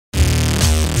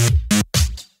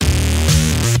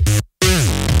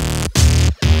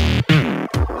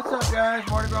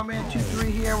Gras Man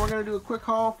 23 here. We're going to do a quick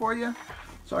haul for you.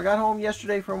 So I got home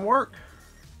yesterday from work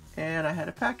and I had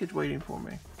a package waiting for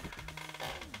me.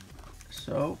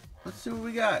 So let's see what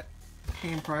we got.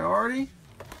 Came priority.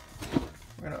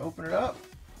 We're going to open it up.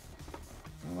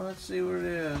 Let's see what it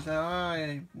is. Now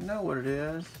I know what it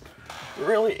is.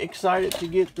 Really excited to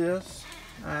get this.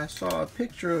 I saw a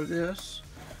picture of this.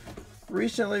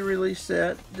 Recently released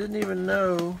set. Didn't even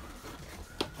know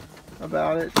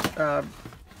about it.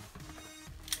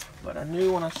 But I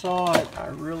knew when I saw it, I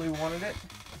really wanted it.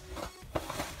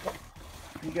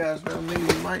 If you guys know me,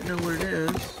 you might know what it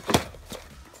is.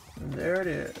 And there it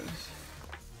is.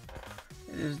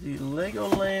 It is the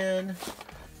Legoland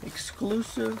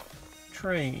exclusive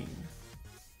train.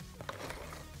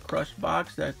 Crushed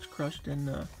box. That's crushed in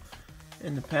the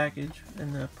package,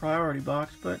 in the priority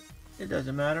box, but it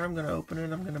doesn't matter. I'm going to open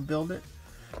it. I'm going to build it.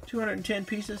 210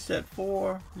 pieces, set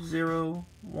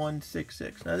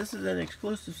 40166. Now this is an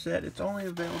exclusive set. It's only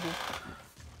available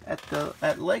at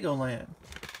Legoland.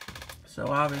 So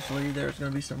obviously there's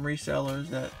going to be some resellers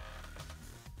that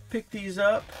pick these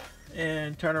up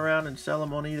and turn around and sell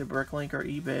them on either bricklink or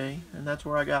eBay, and that's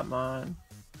where I got mine.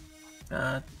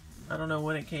 I don't know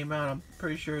when it came out. I'm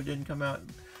pretty sure it didn't come out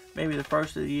maybe the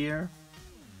first of the year.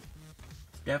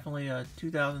 It's definitely a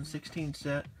 2016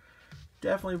 set.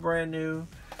 Definitely brand new.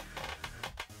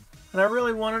 And I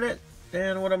really wanted it.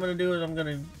 And what I'm going to do is I'm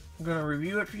going to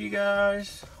review it for you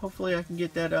guys. Hopefully I can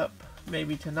get that up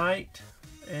maybe tonight.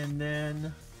 And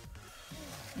then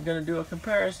I'm going to do a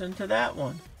comparison to that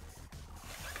one.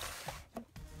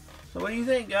 So what do you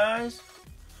think, guys?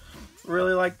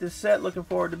 Really like this set. Looking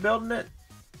forward to building it.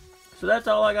 So that's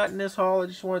all I got in this haul. I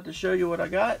just wanted to show you what I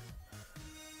got.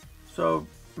 So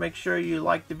make sure you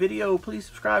like the video. Please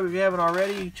subscribe if you haven't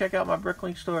already. Check out my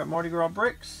bricklink store at Mardi Gras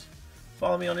Bricks.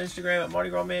 Follow me on Instagram at Mardi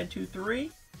Gras Man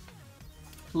 23.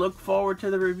 Look forward to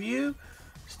the review.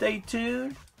 Stay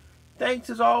tuned.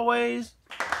 Thanks as always.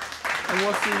 And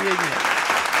we'll see you again.